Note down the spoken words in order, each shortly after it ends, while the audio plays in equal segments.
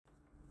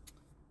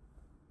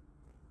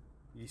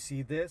You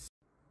see this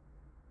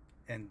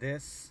and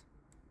this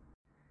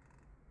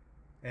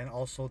and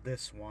also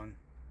this one.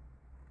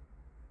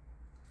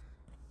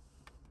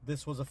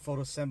 This was a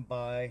photo sent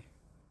by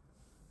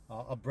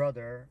a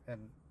brother,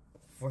 and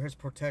for his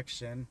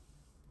protection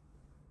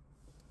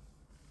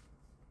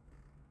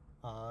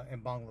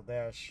in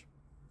Bangladesh.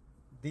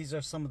 These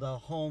are some of the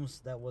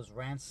homes that was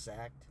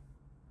ransacked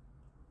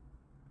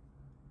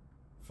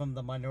from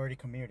the minority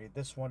community.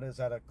 This one is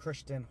at a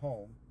Christian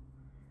home.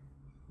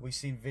 We've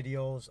seen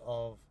videos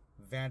of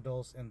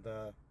vandals in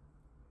the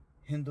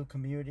Hindu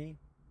community.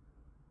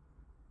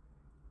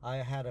 I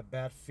had a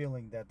bad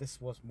feeling that this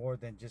was more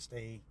than just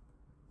a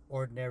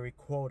ordinary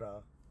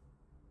quota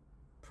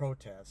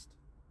protest.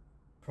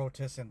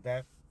 Protests in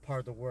that part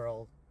of the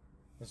world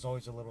is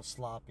always a little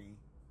sloppy.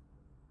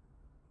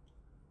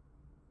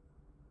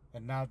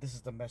 And now this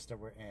is the mess that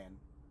we're in.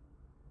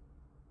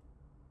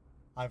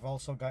 I've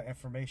also got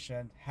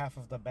information, half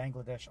of the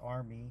Bangladesh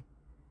army,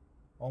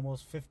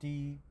 almost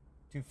 50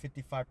 to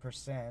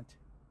 55%,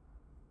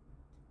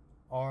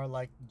 are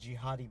like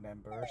jihadi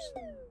members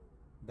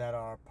that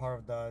are part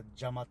of the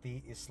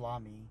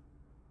Jamaat-e-Islami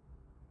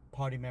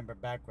party member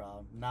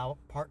background, now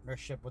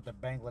partnership with the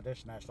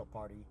Bangladesh National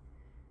Party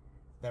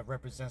that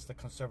represents the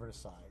conservative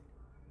side.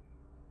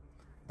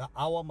 The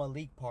Awam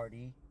League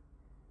Party,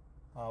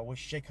 which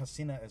Sheikh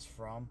Hasina is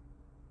from,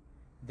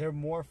 they're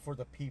more for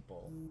the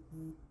people.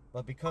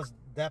 But because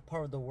that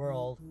part of the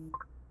world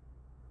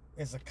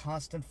is a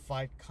constant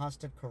fight,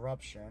 constant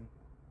corruption,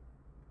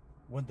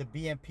 when the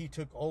BNP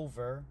took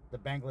over the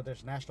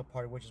Bangladesh National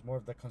Party, which is more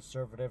of the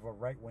conservative or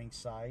right-wing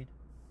side,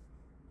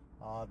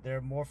 they're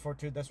more for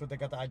to. That's what they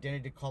got the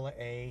identity to call it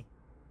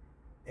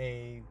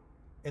a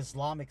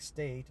Islamic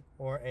state,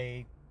 or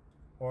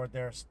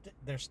their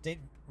state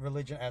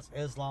religion as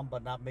Islam,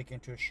 but not make it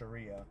into a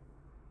Sharia.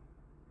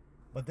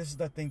 But this is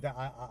the thing that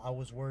I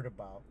was worried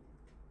about.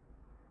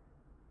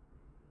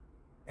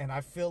 And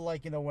I feel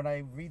like, when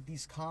I read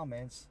these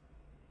comments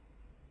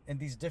and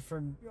these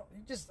different,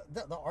 just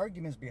the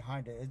arguments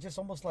behind it, it's just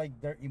almost like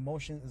their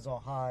emotion is all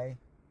high.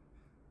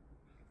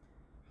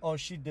 Oh,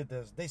 she did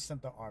this. They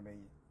sent the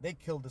army. They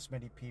killed this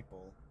many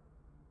people.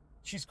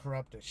 She's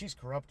corrupted. She's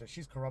corrupted.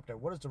 She's corrupted.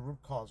 What is the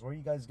root cause? Where are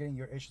you guys getting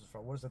your issues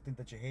from? What is the thing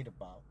that you hate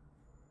about?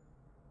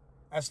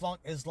 As long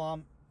as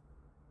Islam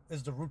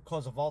is the root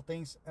cause of all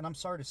things, and I'm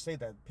sorry to say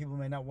that, people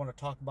may not want to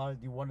talk about it.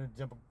 You want a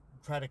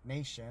democratic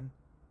nation,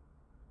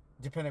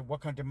 depending on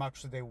what kind of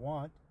democracy they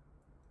want.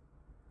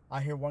 I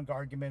hear one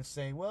argument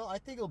saying, well, I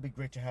think it'll be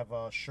great to have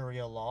a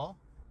Sharia law,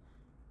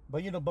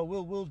 but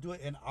we'll do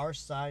it in our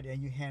side and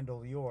you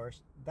handle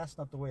yours. That's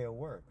not the way it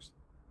works.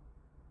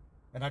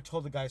 And I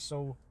told the guy,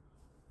 so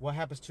what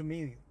happens to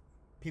me,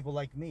 people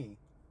like me?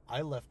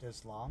 I left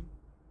Islam.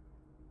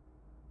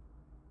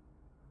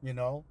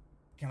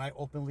 Can I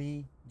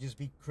openly just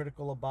be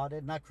critical about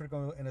it? Not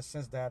critical in a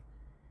sense that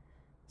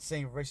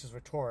saying racist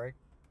rhetoric,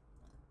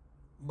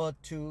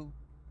 but to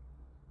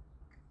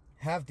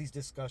have these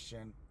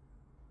discussion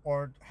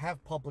or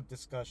have public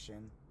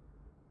discussion,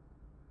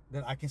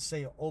 then I can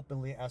say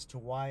openly as to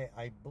why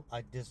I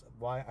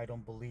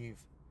don't believe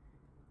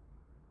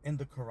in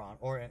the Quran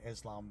or in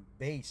Islam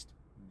based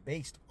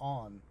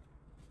on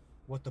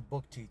what the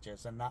book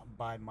teaches and not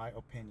by my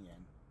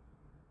opinion.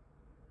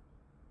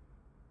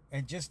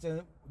 And just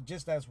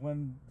as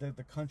when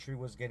the country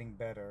was getting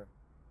better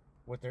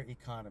with their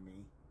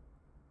economy,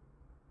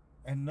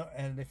 and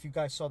if you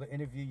guys saw the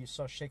interview, you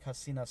saw Sheikh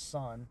Hasina's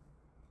son.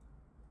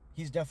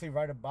 He's definitely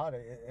right about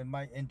it. It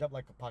might end up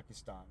like a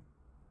Pakistan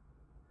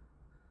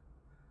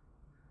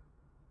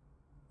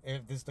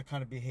if this is the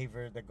kind of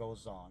behavior that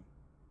goes on.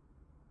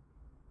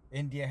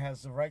 India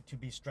has the right to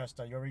be stressed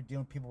out. You're already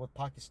dealing with people with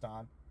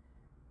Pakistan.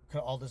 Could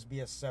all this be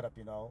a setup,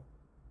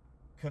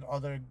 Could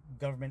other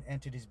government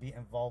entities be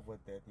involved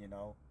with it,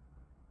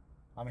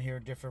 I'm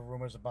hearing different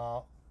rumors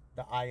about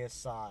the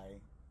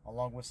ISI,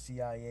 along with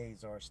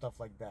CIAs or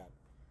stuff like that.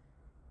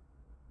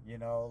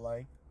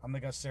 Like, I'm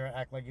not going to sit here and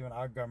act like even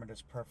our government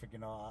is perfect, I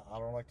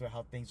don't like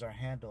how things are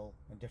handled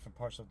in different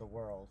parts of the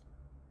world.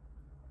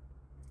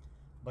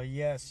 But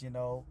yes,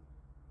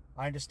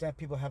 I understand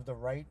people have the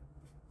right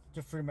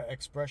to freedom of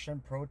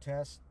expression,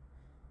 protest.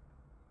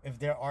 If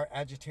there are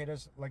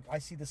agitators, like I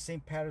see the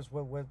same patterns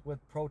with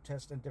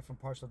protests in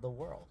different parts of the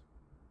world.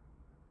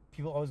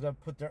 People always got to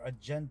put their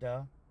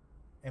agenda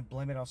and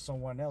blame it on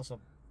someone else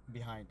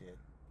behind it.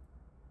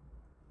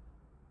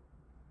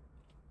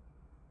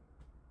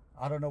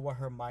 I don't know what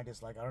her mind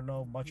is like. I don't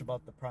know much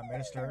about the Prime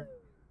Minister.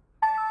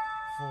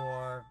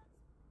 For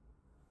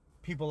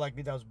people like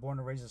me that was born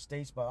and raised in the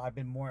States, but I've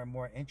been more and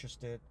more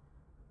interested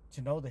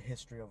to know the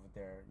history over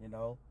there,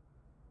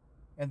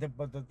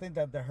 but the thing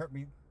that hurt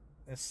me,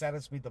 it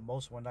saddens me the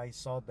most, when I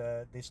saw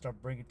that they start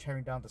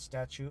tearing down the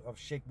statue of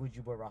Sheikh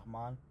Mujibur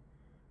Rahman.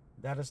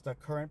 That is the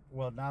current,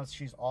 well, now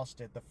she's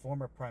ousted, the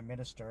former prime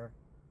minister.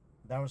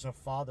 That was her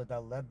father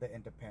that led the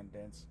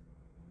independence.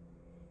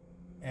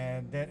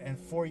 And then, and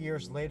 4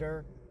 years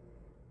later,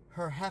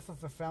 half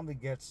of her family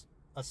gets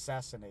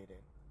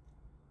assassinated.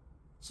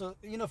 So,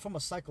 from a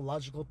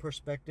psychological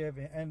perspective,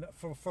 and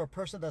for a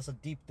person that's a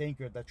deep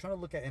thinker, that's trying to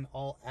look at in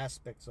all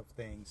aspects of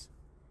things,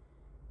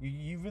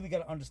 you really got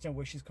to understand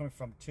where she's coming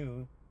from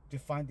too, to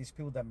find these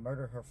people that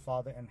murdered her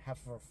father and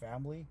half of her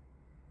family,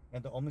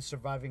 and the only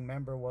surviving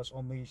member was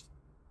only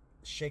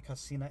Sheikh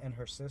Hasina and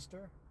her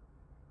sister.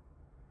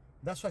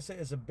 That's why I say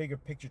it's a bigger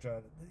picture to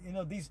it.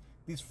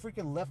 These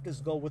freaking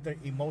leftists go with their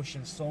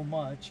emotions so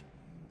much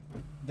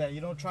that you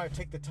don't try to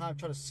take the time,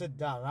 try to sit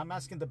down. And I'm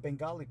asking the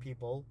Bengali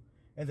people,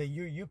 and then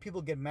you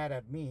people get mad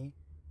at me.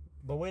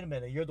 But wait a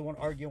minute, you're the one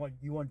arguing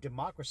you want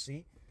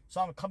democracy.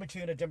 So I'm coming to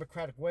you in a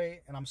democratic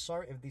way, and I'm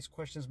sorry if these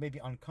questions may be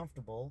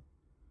uncomfortable,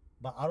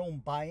 but I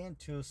don't buy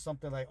into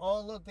something like,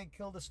 oh, look, they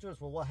killed the students.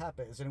 Well, what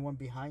happened? Is anyone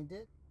behind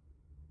it?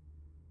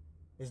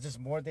 Is this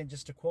more than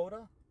just a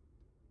quota?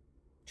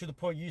 To the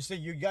point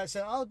you guys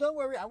say, oh, don't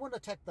worry, I want to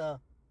attack the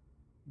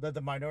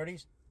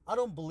minorities. I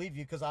don't believe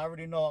you, because I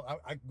already know.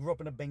 I grew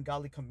up in a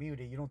Bengali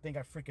community. You don't think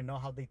I freaking know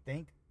how they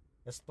think,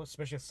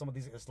 especially some of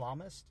these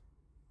Islamists?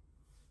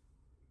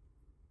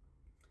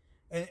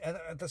 And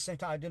at the same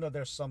time, I do know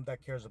there's some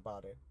that cares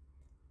about it.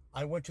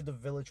 I went to the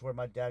village where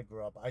my dad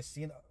grew up. I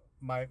seen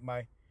my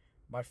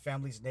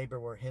family's neighbor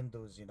were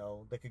Hindus.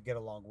 They could get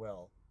along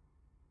well.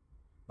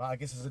 But I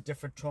guess it's a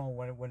different tone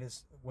it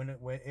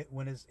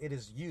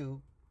is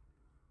you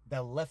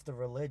that left the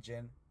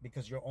religion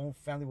because your own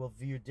family will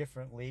view you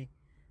differently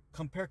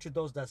compared to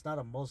those that's not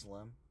a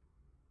Muslim.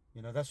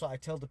 That's why I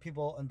tell the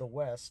people in the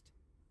West,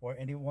 or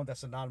anyone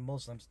that's a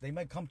non-Muslims, they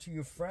might come to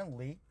you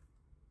friendly,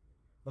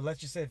 but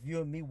let's just say if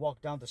you and me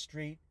walk down the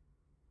street,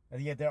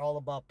 and yeah, they're all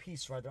about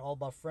peace, right? They're all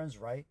about friends,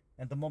 right?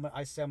 And the moment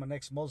I say I'm an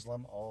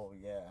ex-Muslim, oh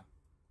yeah,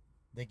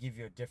 they give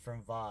you a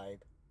different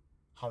vibe.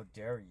 How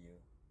dare you?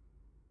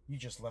 You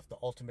just left the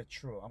ultimate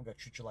truth. I'm gonna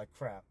treat you like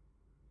crap.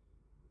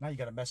 Now you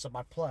gotta mess up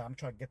my plan. I'm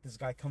trying to get this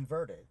guy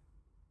converted.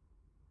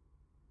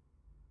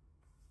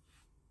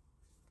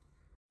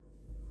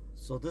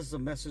 So this is a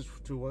message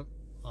to what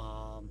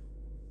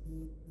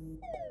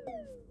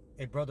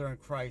a brother in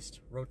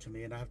Christ wrote to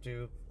me, and I have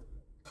to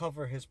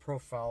cover his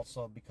profile,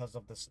 so because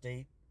of the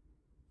state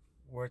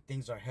where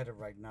things are headed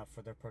right now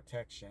for their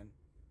protection.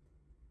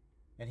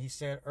 And he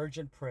said,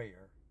 urgent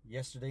prayer.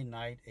 Yesterday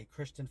night, a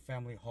Christian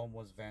family home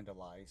was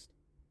vandalized.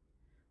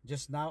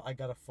 Just now I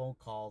got a phone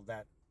call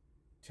that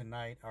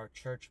tonight our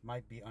church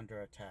might be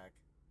under attack.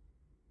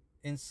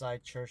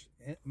 Inside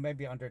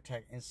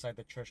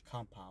the church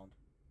compound.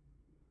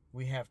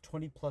 We have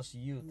 20 plus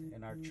youth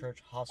in our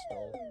church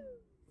hostel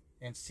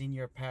and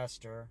senior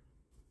pastor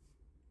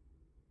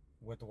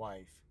with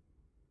wife.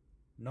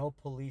 No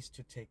police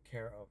to take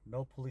care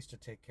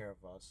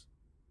of us.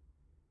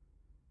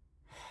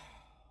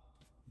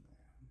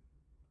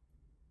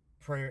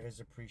 Prayer is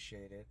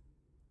appreciated.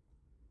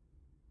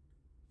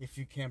 If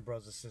you can,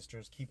 brothers and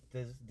sisters, keep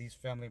these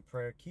family in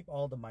prayer. Keep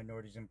all the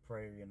minorities in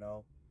prayer,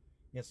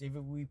 Yes,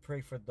 even we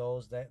pray for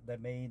those that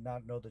may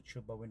not know the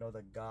truth, but we know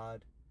that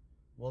God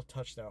will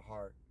touch their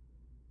heart.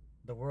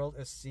 The world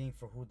is seeing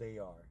for who they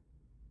are.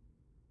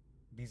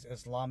 These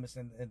Islamists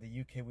in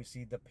the UK, we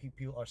see the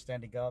people are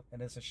standing up,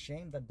 and it's a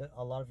shame that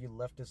a lot of you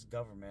leftist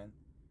government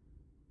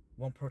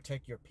won't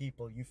protect your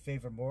people. You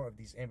favor more of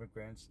these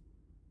immigrants.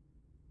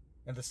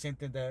 And the same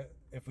thing that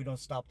if we don't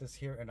stop this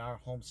here in our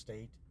home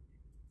state,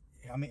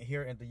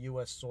 here in the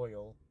U.S.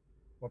 soil,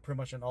 or pretty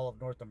much in all of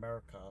North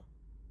America,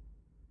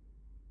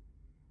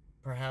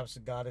 perhaps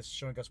God is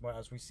showing us more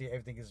as we see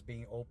everything is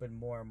being opened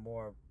more and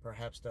more.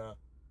 Perhaps the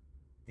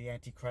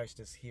Antichrist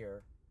is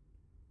here.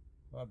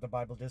 The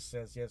Bible just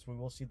says, yes, we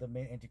will see the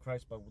main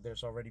Antichrist, but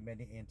there's already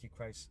many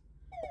Antichrists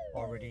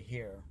already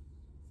here.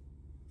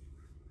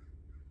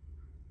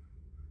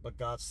 But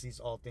God sees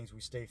all things.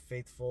 We stay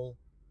faithful.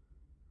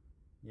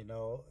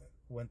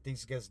 When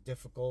things gets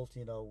difficult,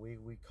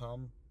 we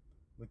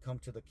come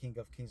to the King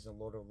of Kings and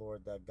Lord of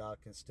Lords, that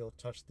God can still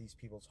touch these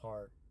people's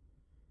heart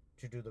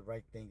to do the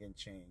right thing and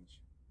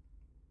change.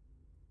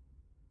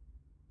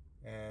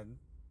 And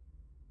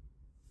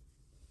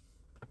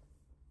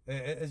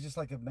it's just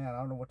like, man, I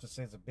don't know what to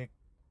say.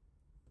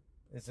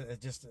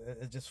 It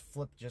just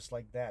flipped just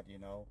like that,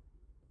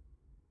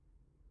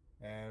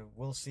 And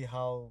we'll see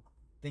how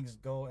things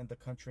go in the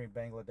country in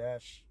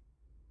Bangladesh.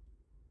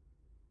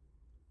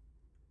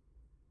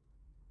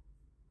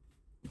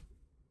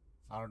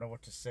 I don't know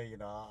what to say,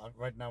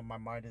 right now my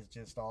mind is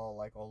just all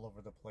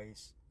over the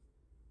place.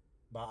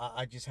 But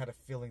I just had a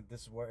feeling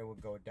this is where it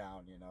would go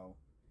down,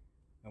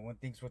 And when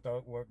things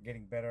were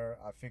getting better,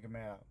 I figured,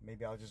 man,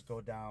 maybe I'll just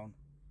go down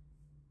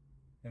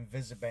and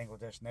visit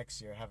Bangladesh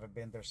next year. Haven't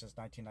been there since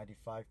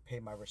 1995. Pay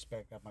my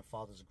respect at my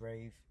father's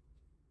grave.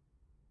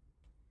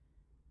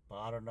 But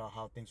I don't know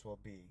how things will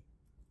be.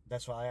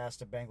 That's why I asked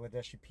the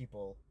Bangladeshi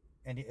people,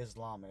 any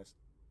Islamist,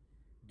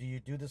 do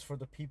you do this for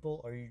the people,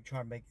 or are you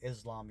trying to make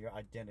Islam your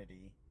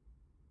identity?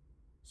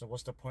 So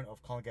what's the point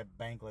of calling it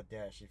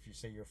Bangladesh if you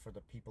say you're for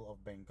the people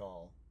of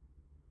Bengal?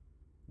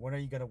 When are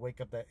you going to wake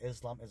up that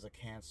Islam is a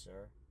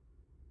cancer?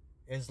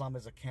 Islam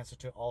is a cancer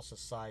to all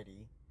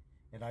society.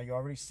 And now you're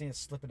already seeing it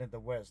slipping in the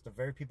West. The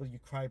very people you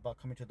cry about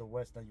coming to the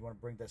West, now you want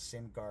to bring that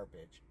same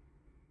garbage.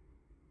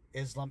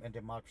 Islam and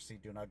democracy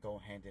do not go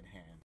hand in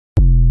hand.